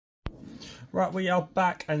Right, we are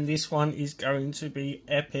back and this one is going to be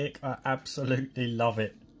epic. I absolutely love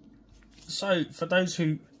it. So, for those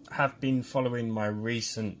who have been following my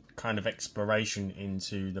recent kind of exploration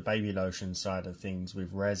into the baby lotion side of things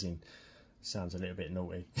with resin, sounds a little bit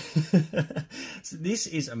naughty. So this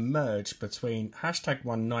is a merge between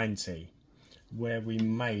 #190, where we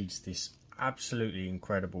made this absolutely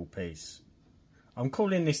incredible piece. I'm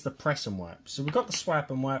calling this the press and wipe. So we've got the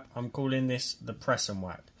swipe and wipe, I'm calling this the press and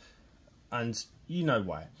wipe. And you know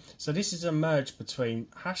why. So this is a merge between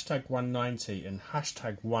 #190 and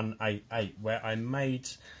 #188, where I made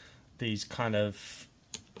these kind of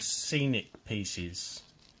scenic pieces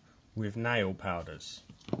with nail powders.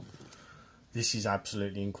 This is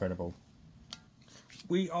absolutely incredible.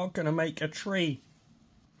 We are going to make a tree.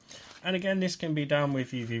 And again, this can be done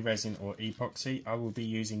with UV resin or epoxy. I will be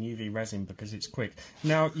using UV resin because it's quick.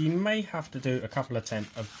 Now, you may have to do a couple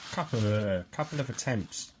of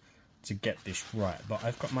attempts to get this right, but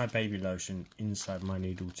I've got my baby lotion inside my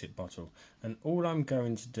needle tip bottle, and all I'm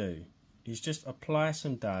going to do is just apply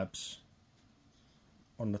some dabs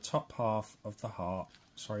on the top half of the heart.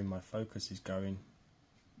 Sorry, my focus is going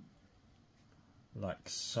like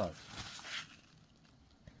so.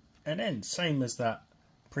 And then, same as that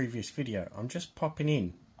previous video, I'm just popping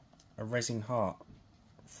in a resin heart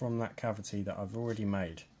from that cavity that I've already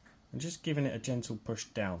made and just giving it a gentle push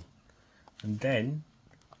down, and then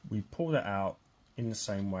we pull that out in the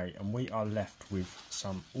same way and we are left with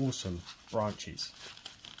some awesome branches.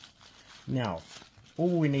 Now,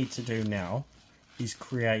 all we need to do now is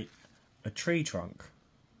create a tree trunk,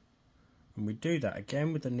 and we do that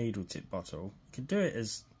again with the needle tip bottle. You can do it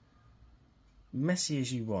as messy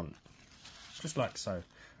as you want, just like so,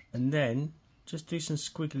 and then just do some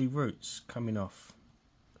squiggly roots coming off.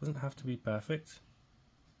 Doesn't have to be perfect,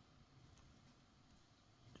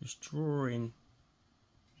 just drawing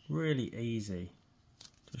really easy,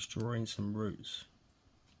 just drawing some roots,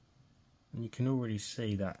 and you can already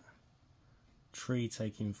see that tree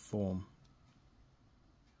taking form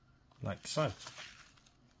like so.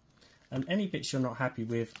 And any bits you're not happy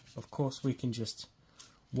with, of course, we can just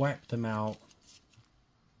wipe them out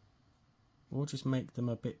or just make them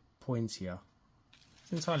a bit pointier.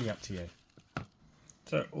 It's entirely up to you.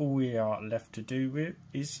 So all we are left to do with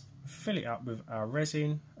is fill it up with our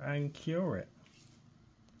resin and cure it.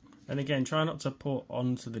 And again, try not to pour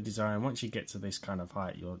onto the design. Once you get to this kind of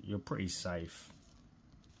height, you're pretty safe.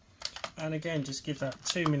 And again, just give that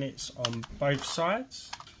 2 minutes on both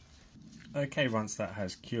sides. Okay, once that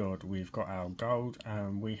has cured, we've got our gold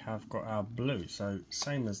and we have got our blue. So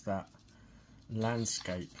same as that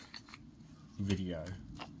landscape video,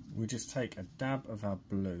 we just take a dab of our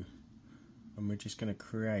blue and we're just going to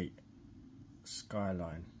create a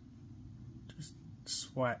skyline. Just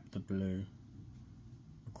swipe the blue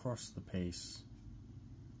across the piece.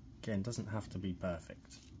 Again, doesn't have to be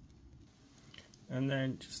perfect. And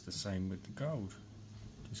then just the same with the gold,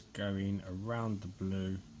 just going around the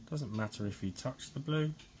blue. Doesn't matter if you touch the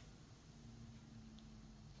blue,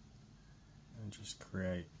 and just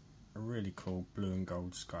create a really cool blue and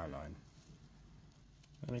gold skyline.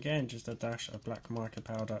 And again, just a dash of black mica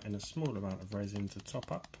powder in a small amount of resin to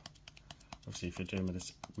top up. Obviously, if you're doing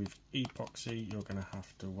this with epoxy, you're going to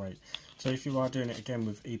have to wait. So if you are doing it again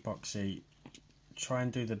with epoxy, try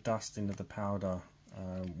and do the dusting of the powder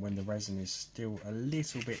when the resin is still a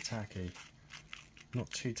little bit tacky. Not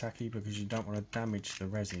too tacky because you don't want to damage the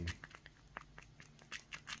resin.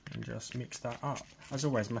 And just mix that up. As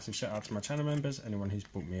always, massive shout out to my channel members, anyone who's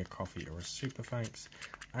bought me a coffee or a super thanks,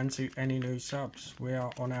 and to any new subs. We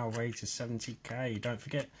are on our way to 70k. Don't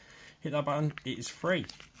forget, hit that button, it is free.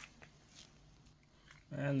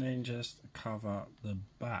 And then just cover the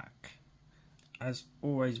back. As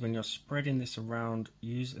always, when you're spreading this around,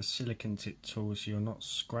 use a silicone tip tool so you're not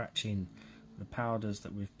scratching the powders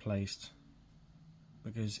that we've placed,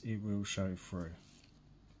 because it will show through.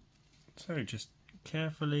 So just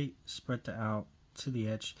carefully spread that out to the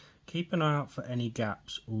edge. Keep an eye out for any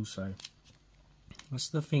gaps also. That's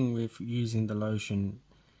the thing with using the lotion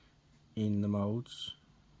in the moulds.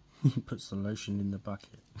 He puts the lotion in the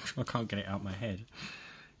bucket. I can't get it out of my head.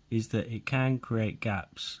 Is that it can create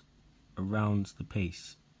gaps around the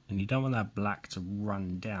piece, and you don't want that black to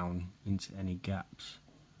run down into any gaps.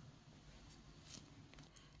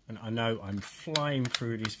 And I know I'm flying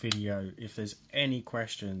through this video. If there's any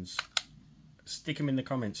questions, stick them in the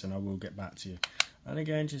comments and I will get back to you. And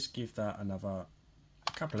again, just give that another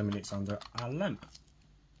couple of minutes under our lamp.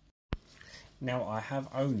 Now, I have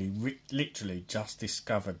only literally just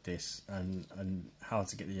discovered this and how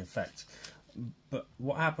to get the effect. But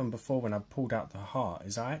what happened before when I pulled out the heart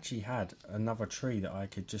is I actually had another tree that I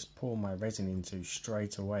could just pour my resin into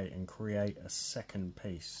straight away and create a second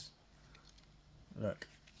piece. Look,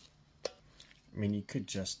 I mean, you could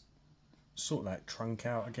just sort that trunk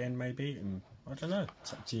out again maybe, and I don't know,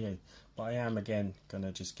 it's up to you. But I am again going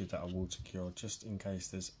to just give that a water cure just in case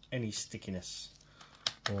there's any stickiness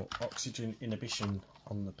or oxygen inhibition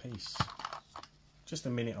on the piece. Just a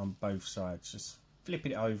minute on both sides, just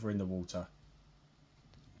flipping it over in the water.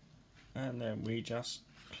 And then we just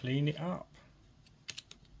clean it up.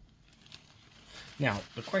 Now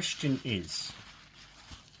the question is,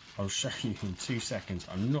 I'll show you in 2 seconds.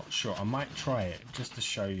 I'm not sure, I might try it just to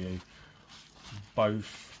show you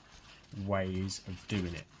both ways of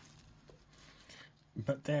doing it.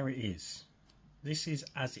 But there it is. This is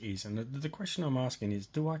as it is, and the question I'm asking is,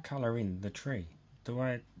 do I colour in the tree? Do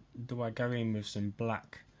I go in with some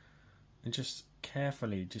black and just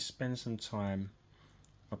carefully just spend some time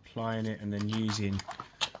applying it and then using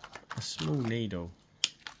a small needle,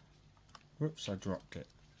 whoops, I dropped it,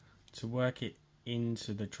 to work it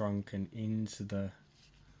into the trunk and into the,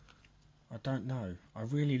 I don't know, I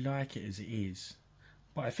really like it as it is,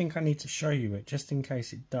 but I think I need to show you it just in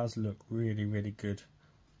case it does look really, really good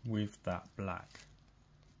with that black.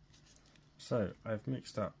 So I've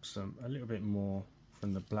mixed up a little bit more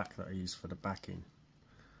from the black that I use for the backing.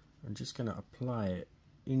 I'm just going to apply it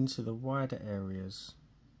into the wider areas,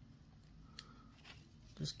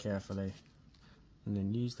 just carefully, and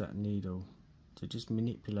then use that needle to just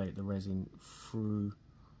manipulate the resin through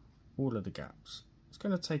all of the gaps. It's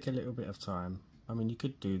going to take a little bit of time. I mean, you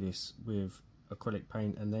could do this with acrylic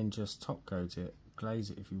paint and then just top coat it, glaze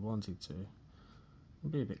it if you wanted to.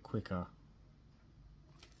 It'd be a bit quicker.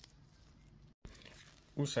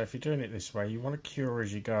 Also, if you're doing it this way, you want to cure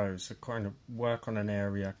as you go, so kind of work on an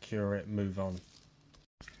area, cure it, move on.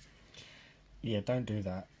 Yeah, don't do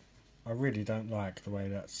that. I really don't like the way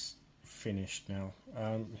that's finished now.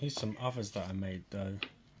 Here's some others that I made though.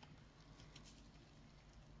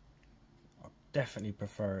 I definitely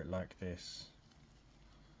prefer it like this.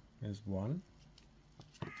 There's one.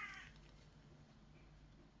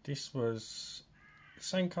 This was the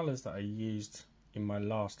same colours that I used in my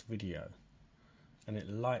last video, and it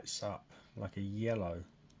lights up like a yellow.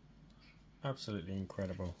 Absolutely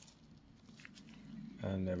incredible.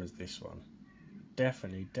 And there was this one.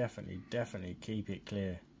 Definitely keep it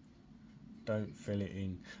clear. Don't fill it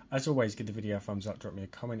in. As always, give the video a thumbs up, drop me a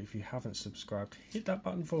comment if you haven't subscribed. Hit that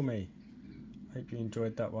button for me. Hope you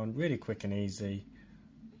enjoyed that one. Really quick and easy.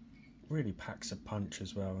 Really packs a punch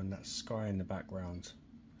as well, and that sky in the background.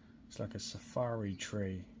 It's like a safari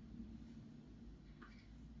tree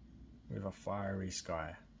with a fiery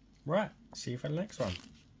sky. Right, see you for the next one.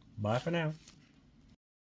 Bye for now.